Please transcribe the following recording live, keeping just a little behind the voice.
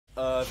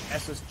of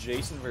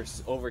SSJason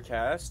versus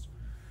Overcast.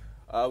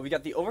 We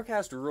got the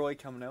Overcast Roy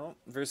coming out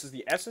versus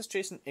the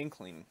SSJason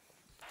Inkling.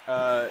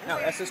 Now,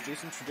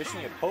 SSJason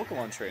traditionally a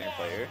Pokemon training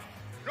player,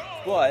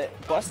 but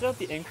busted out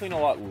the Inkling a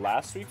lot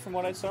last week from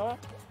what I saw.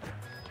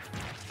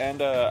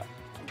 And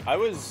I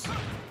was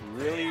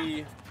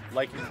really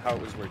liking how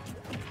it was working.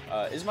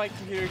 Is my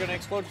computer going to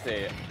explode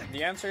today?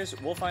 The answer is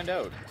we'll find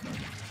out.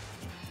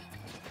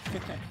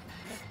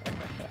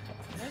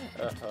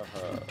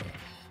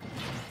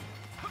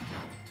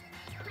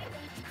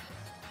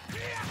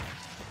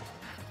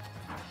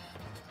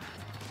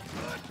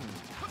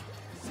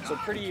 So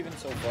pretty even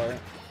so far.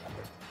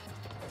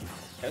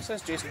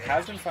 SSJason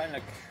has been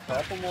finding a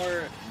couple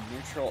more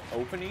neutral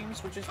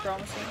openings, which is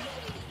promising.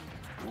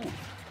 Ooh.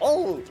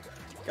 Oh!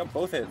 Got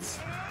both hits.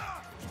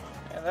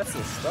 Yeah, that's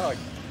the stock.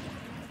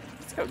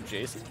 Let's go,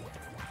 Jason.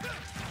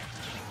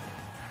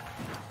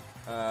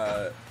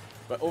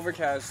 But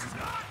Overcast,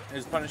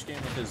 his punish game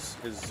with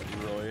his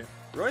Roy.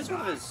 Roy's one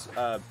of his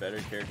better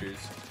characters.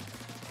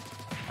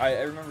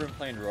 I remember him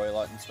playing Roy a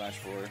lot in Smash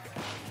 4.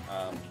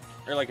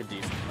 Or like a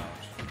decent amount.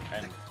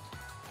 And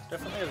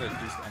definitely has a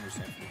decent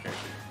understanding of the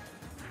character.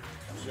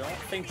 I don't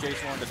think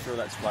Jason wanted to throw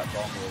that splat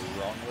bomb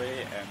the wrong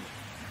way, and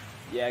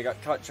yeah, I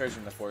got caught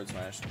charging the forward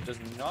smash. Does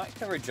not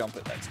cover jump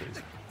at that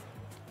space.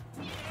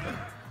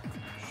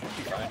 Should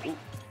be fine. Ooh,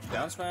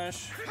 down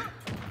smash.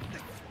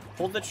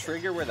 Pulled the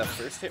trigger where the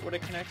first hit would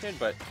have connected,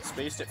 but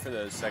spaced it for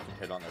the second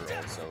hit on the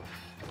roll, so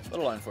a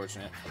little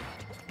unfortunate.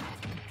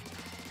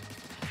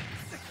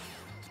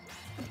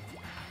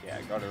 Yeah,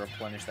 I gotta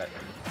replenish that.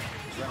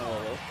 Run a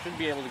little low. Should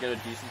be able to get a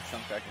decent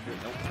chunk back into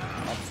it. Nope.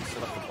 Opposite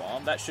set up the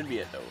bomb. That should be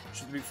it, though.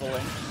 Should be full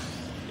in.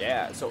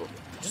 Yeah, so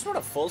just want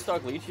a full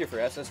stock lead here for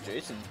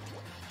SSJason.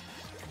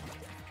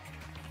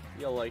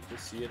 You'll like to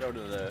see it out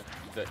of the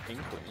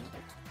Inkling.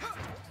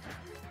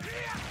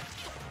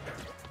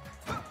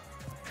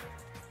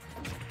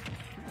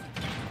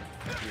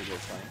 Here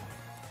goes fine.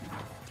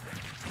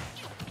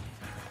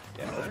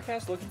 Yeah,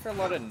 Overcast looking for a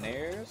lot of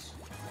nairs.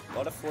 A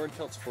lot of forward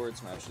tilts, forward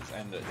smashes,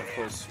 and of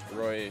course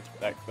Roy,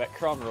 that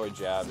Crom Roy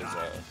jab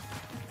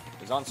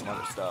is on some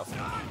other stuff.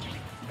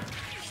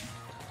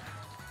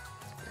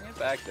 Bring it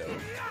back though.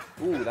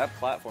 Ooh, that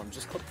platform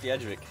just clipped the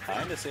edge of it,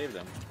 kinda saved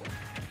him.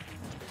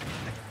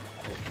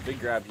 Big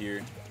grab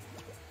here.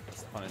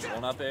 Punish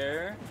one up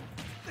air.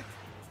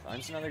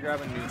 Finds another grab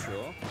in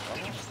neutral.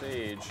 On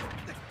stage.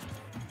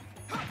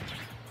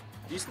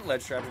 Decent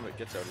ledge trapping, but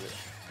gets out of it.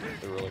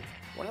 The roller.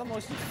 One of the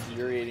most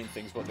infuriating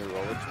things about the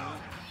roller to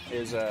me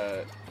is,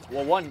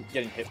 well, one,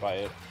 getting hit by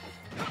it,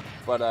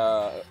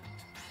 but,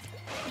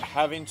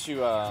 having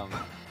to,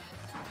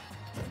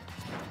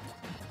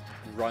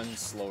 run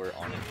slower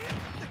on it.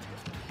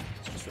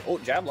 Oh,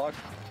 jab lock.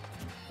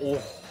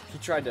 Oh,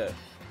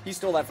 he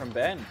stole that from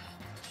Ben.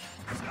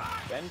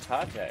 Ben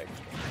Tatek.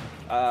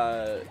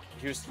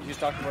 He was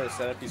talking about a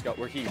setup he's got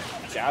where he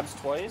jabs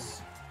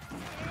twice,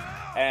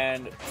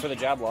 and for the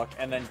jab lock,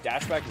 and then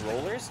dash back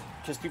rollers,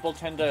 because people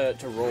tend to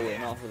roll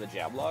in off of the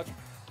jab lock.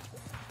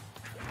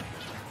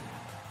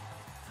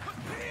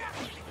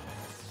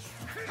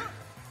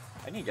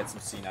 I need to get some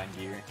C9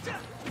 gear.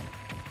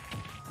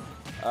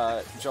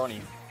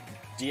 Johnny,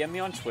 DM me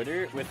on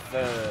Twitter with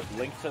the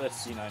link to the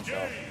C9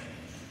 shop.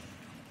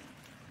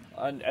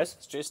 And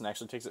SSJason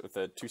actually takes it with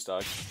the 2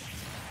 stock.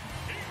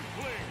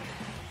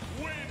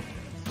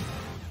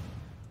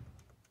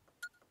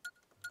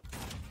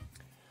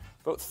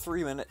 About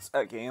 3 minutes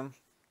at game.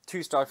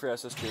 2 stock for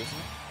SSJason.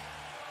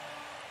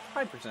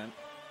 5%.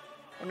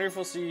 Wonder if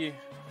we'll see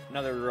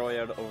another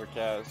Roy out of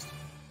Overcast.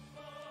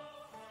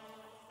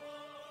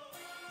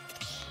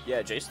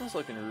 Yeah, Jason's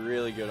looking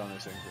really good on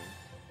this Inkling.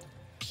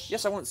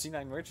 Yes, I want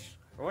C9 merch.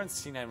 I want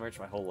C9 merch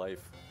my whole life.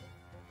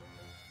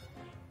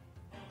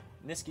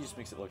 Niski just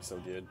makes it look so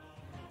good.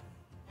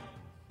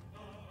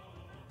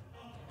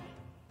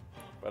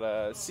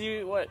 But,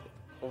 see what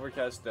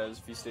Overcast does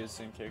if he stays the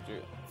same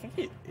character. I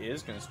think he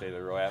is going to stay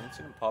the Roy. I haven't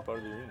seen him pop out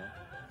of the arena.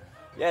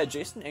 Yeah,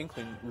 Jason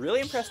Inkling really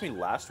impressed me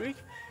last week.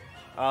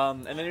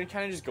 And then he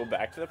kind of just go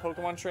back to the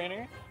Pokemon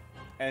trainer.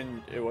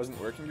 And it wasn't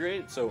working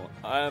great, so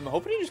I'm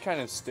hoping he just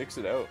kind of sticks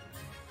it out.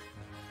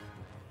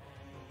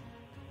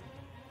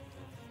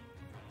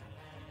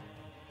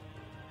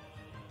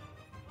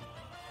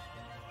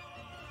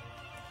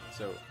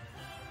 So,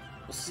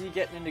 we'll see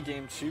getting into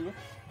game 2.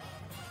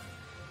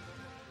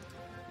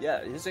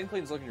 Yeah, his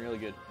Inkling's looking really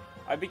good.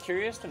 I'd be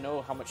curious to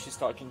know how much he's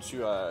talking to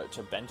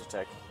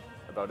Bentatech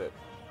about it.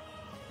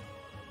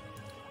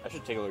 I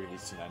should take a look at these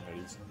C9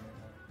 hoodies.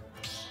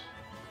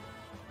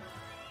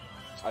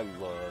 I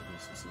love me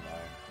some C9.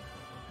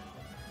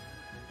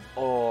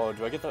 Oh,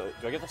 do I get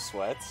the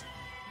sweats?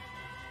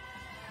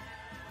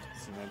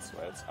 C9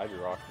 sweats. I'd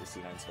rock the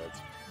C9 sweats.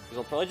 Because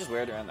I'll probably just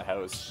wear it around the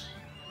house.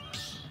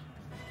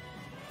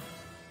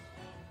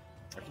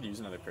 I could use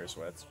another pair of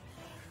sweats.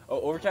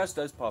 Oh, Overcast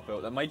does pop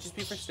out. That might just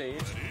be for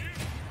stage.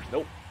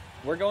 Nope.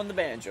 We're going the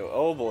Banjo.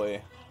 Oh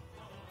boy.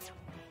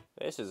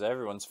 This is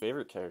everyone's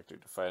favorite character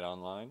to fight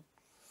online.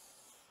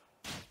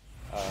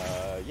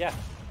 Yeah.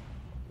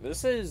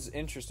 This is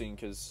interesting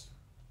because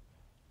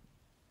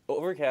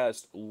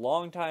Overcast,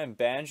 longtime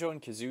Banjo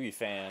and Kazooie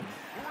fan,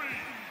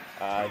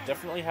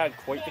 definitely had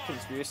quite the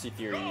conspiracy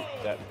theory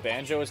that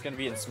Banjo was going to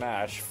be in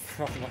Smash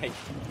from like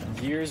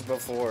years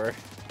before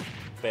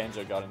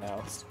Banjo got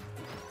announced.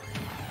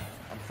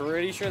 I'm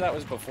pretty sure that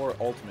was before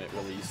Ultimate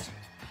released.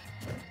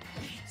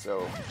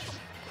 So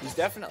he's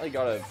definitely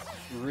got a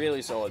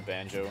really solid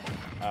Banjo.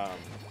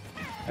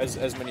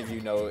 As many of you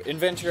know,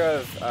 inventor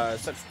of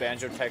such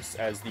Banjo techs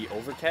as the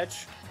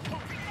overcatch,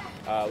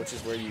 which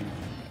is where you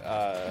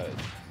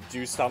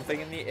do something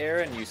in the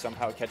air and you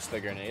somehow catch the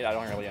grenade. I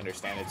don't really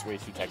understand it. It's way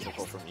too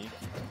technical for me.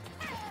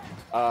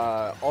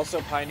 Also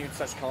pioneered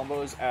such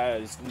combos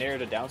as Nair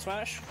to down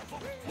smash.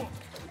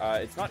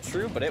 It's not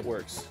true, but it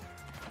works.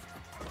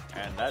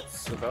 And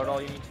that's about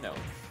all you need to know.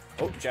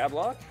 Oh, jab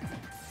lock.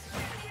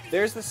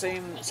 There's the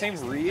same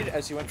read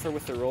as he went for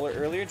with the roller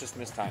earlier, just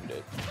mistimed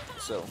it.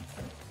 So,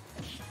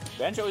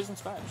 Banjo is in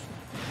Smash.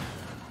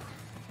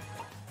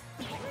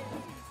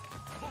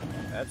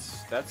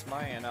 That's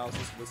my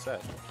analysis of the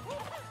set.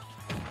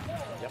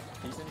 Yep,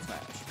 he's in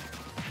Smash.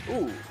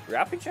 Ooh,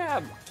 rapid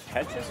jab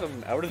catches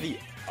him out of the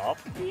up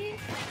B?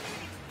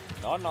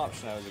 Not an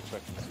option I was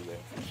expecting to see there.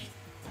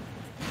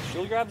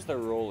 Shield grabs the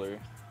roller.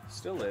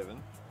 Still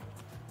living.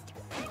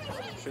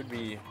 Should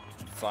be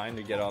fine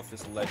to get off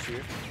this ledge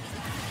here.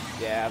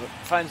 Yeah, but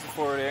finds the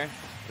forward air.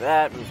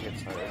 That move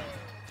hits hard.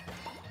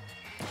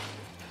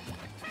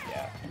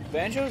 Yeah.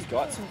 Banjo's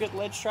got some good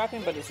ledge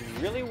trapping, but it's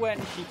really when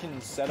he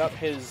can set up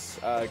his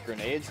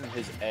grenades and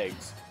his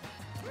eggs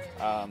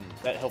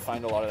that he'll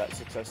find a lot of that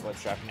success ledge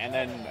trapping, and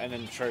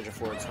then charge a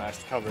forward smash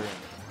to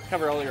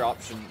cover all your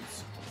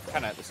options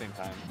kind of at the same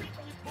time.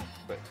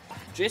 But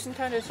Jason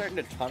kind of starting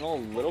to tunnel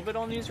a little bit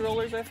on these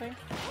rollers, I think.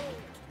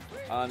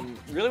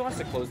 Really wants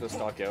to close the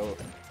stock out.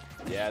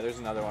 Yeah, there's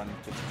another one.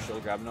 Gets some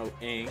shield grab. No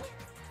ink.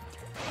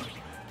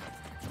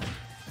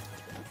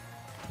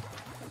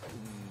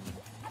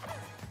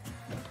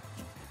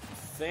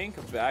 Think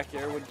a back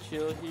air would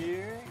kill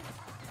here.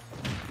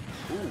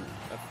 Ooh,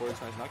 that forward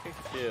smash not gonna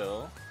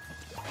kill.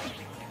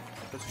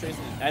 Let's chase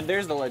it. And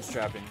there's the ledge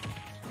trapping.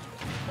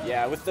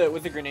 Yeah, with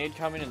the grenade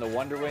coming and the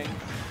Wonder Wing,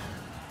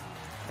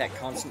 that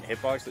constant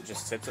hitbox that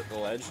just sits at the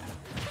ledge.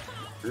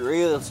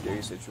 Real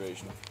scary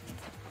situation.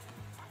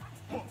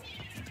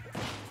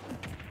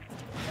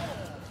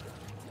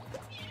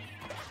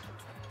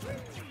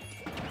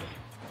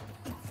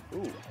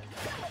 Ooh.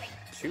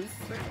 2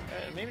 frame?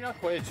 Maybe not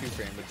quite a 2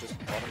 frame, but just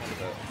bottom of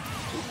the...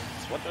 Ooh,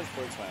 what does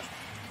forward smash?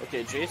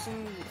 Okay,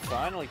 Jason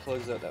finally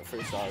closes out that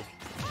first stock.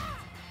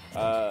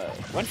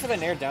 Went for the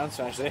Nair down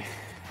smash there.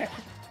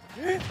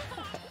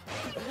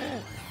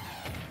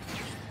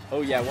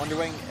 Oh yeah, Wonder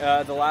Wing.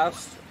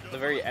 The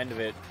very end of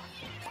it,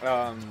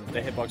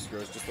 the hitbox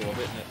grows just a little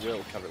bit and it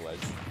will cover ledge.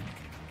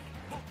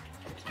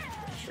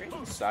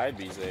 Trading side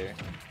Bs there.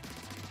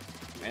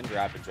 And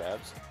rapid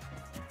jabs.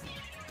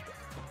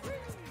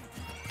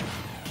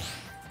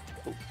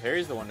 Oh,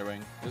 parries the Wonder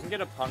Wing. Doesn't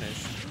get a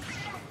punish.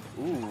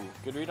 Ooh,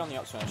 good read on the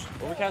up smash.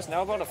 Overcast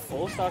now about a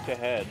full stock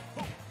ahead.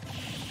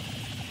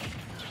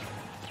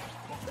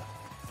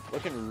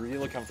 Looking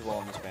really comfortable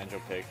on this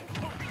Banjo pick.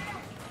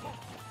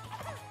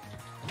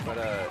 But,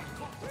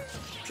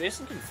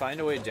 Jason can find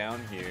a way down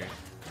here.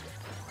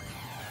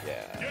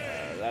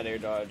 Yeah, that air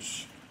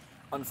dodge.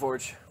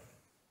 Unfortunate.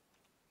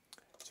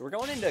 So we're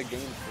going into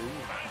game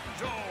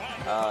 3.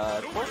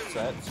 Close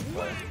sets,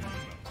 but I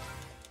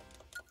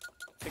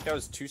think that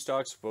was 2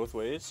 stocks both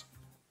ways.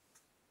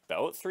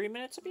 About 3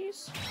 minutes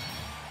apiece?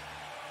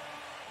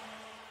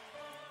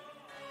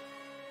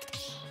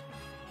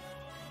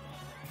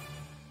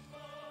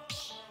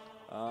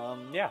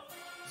 Yeah.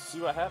 See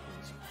what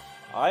happens.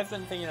 I've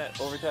been thinking that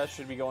Overcast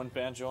should be going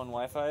Banjo on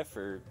Wi-Fi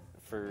for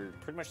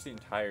pretty much the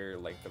entire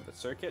length of the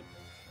circuit.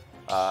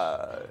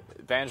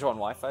 Banjo on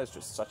Wi-Fi is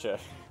just such a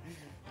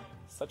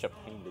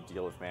pain to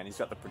deal with, man. He's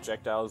got the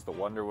projectiles, the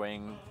Wonder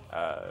Wing,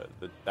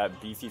 that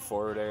beefy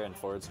forward air and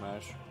forward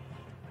smash.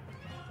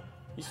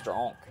 He's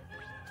strong.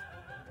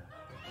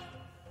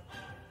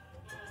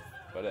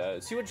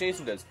 But see what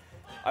Jason does.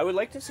 I would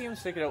like to see him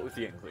stick it out with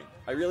the Inkling.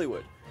 I really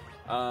would.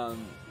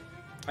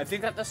 I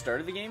think at the start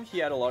of the game, he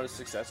had a lot of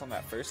success on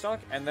that first stock,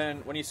 and then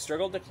when he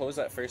struggled to close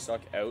that first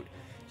stock out,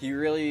 he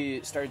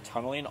really started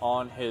tunneling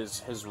on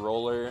his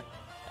roller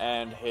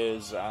and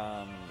his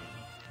like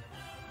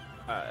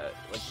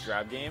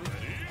grab game.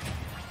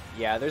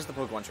 Yeah, there's the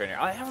Pokemon trainer.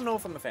 I don't know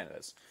if I'm a fan of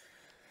this.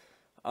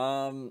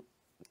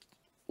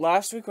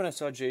 Last week when I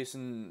saw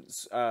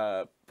Jason's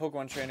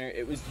Pokemon trainer,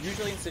 it was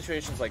usually in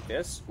situations like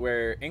this,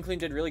 where Inkling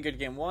did really good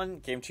game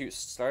 1, game 2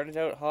 started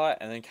out hot,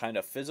 and then kind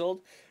of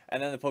fizzled,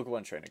 and then the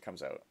Pokemon trainer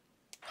comes out.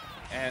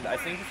 And I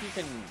think if he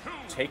can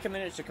take a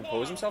minute to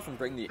compose himself and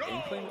bring the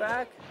Inkling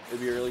back, it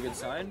would be a really good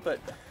sign, but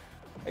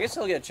I guess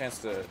he'll get a chance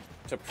to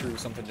prove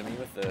something to me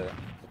with the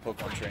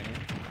Pokemon trainer.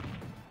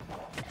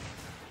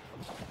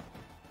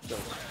 So,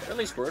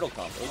 early Squirtle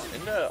combos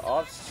into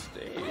off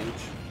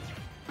stage.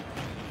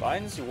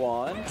 Finds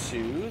 1,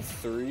 2,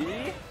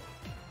 3,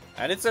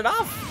 and it's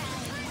enough!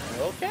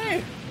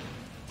 Okay.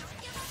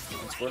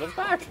 And Squirtle's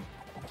back.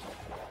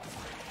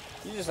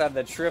 You just had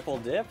the triple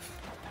dip.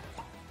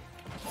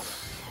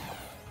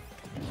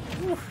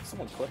 Whew,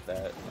 someone clipped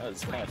that. That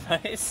was kind of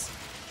nice.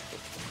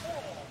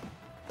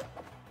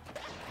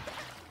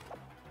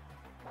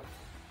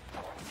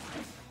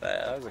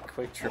 That was a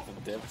quick triple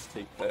dip to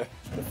take the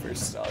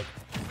first stock.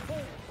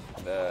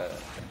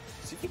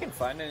 See if you can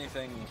find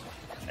anything.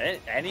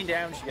 Any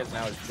damage he gets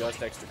now is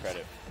just extra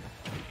credit.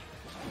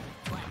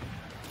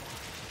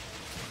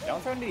 Down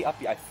throw into the up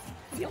B. I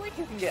feel like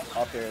you can get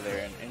up air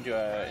there and into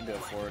a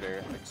forward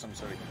air, like some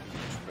sort of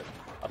combination, but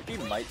up B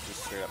might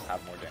just straight up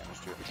have more damage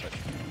to it. But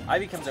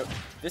Ivy comes out.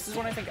 This is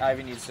when I think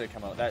Ivy needs to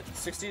come out. That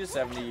 60 to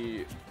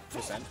 70%.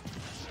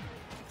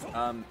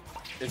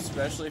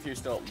 Especially if you're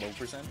still at low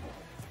percent.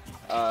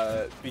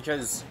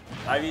 Because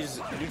Ivy's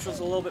neutral's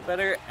a little bit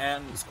better,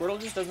 and Squirtle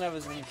just doesn't have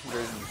as many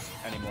conversions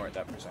anymore at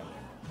that percent.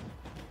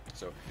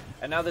 So,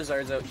 and now the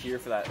Zard's out here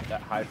for that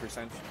high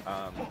percent.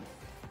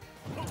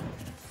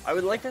 I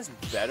would like this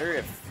better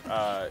if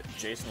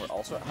Jason were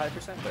also at high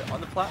percent, but on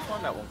the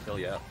platform that won't kill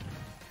yet.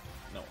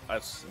 No,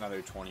 that's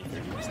another 20-30%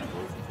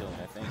 away from killing,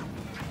 I think.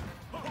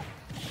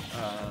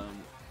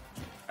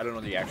 I don't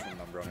know the actual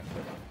number on it,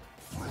 but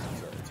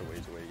it's a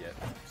ways away yet.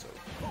 So,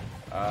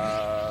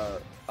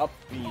 up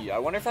B. I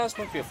wonder if that was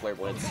supposed to be a Flare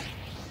Blitz.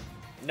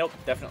 Nope,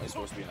 definitely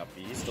supposed to be an up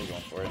B. He's still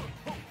going for it.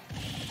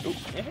 Oop,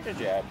 he hit a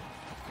jab.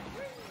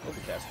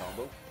 Overcast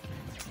combo.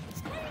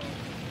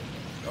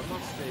 Got him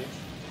on stage.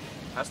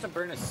 Has to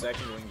burn a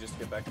second wing just to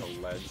get back to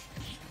ledge.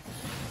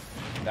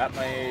 That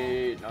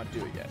might not do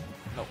it yet.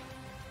 Nope.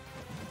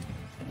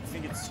 I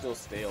think it's still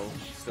stale.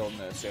 Still in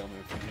the stale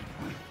move.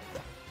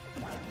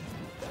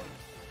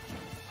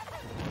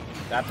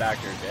 That back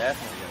air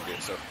definitely gonna do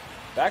it. So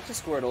back to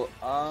Squirtle.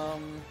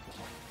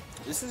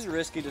 This is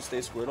risky to stay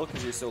Squirtle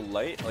because you're so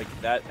light. Like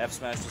that F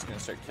smash is gonna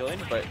start killing.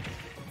 But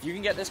if you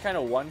can get this kind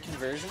of one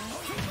conversion,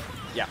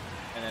 yeah.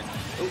 And then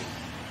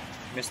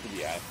missed the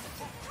DI.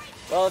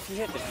 Well, if you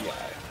hit the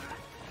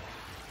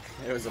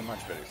DI, it was a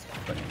much better start.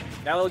 But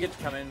now they'll get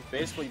to come in,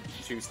 basically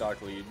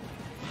 2-stock lead.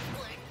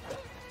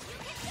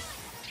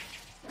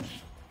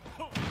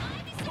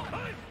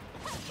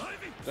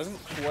 Doesn't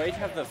quite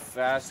have the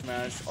fast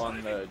smash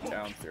on the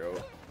down throw.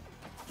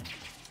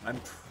 I'm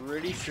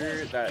pretty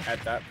sure that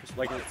at that,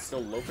 like it's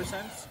still low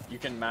percent, you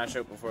can mash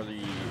out before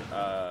the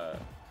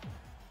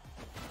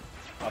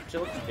up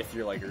tilt if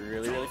you're like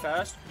really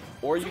fast,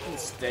 or you can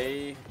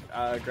stay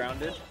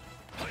grounded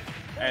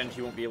and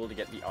he won't be able to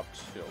get the up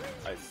tilt.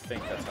 I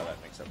think that's how that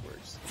mix-up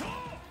works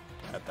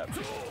at that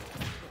percent.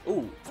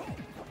 Ooh,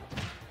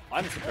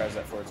 I'm surprised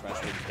that forward smash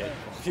didn't hit.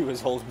 He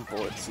was holding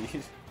forward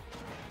seed.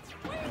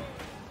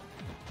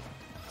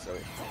 So,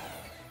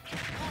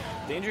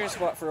 dangerous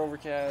spot for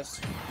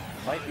Overcast.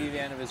 Might be the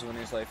end of his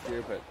winner's life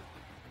here, but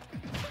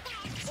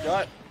he's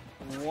got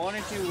 1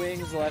 or 2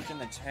 wings left in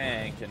the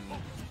tank, and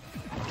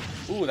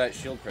ooh, that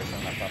shield pressure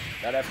on that buff.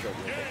 That F tilt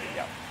will take it,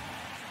 yeah.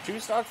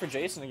 2-stock for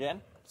Jason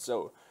again.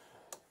 So,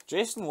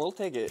 Jason will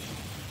take it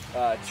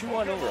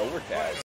 2-1 over Overcast.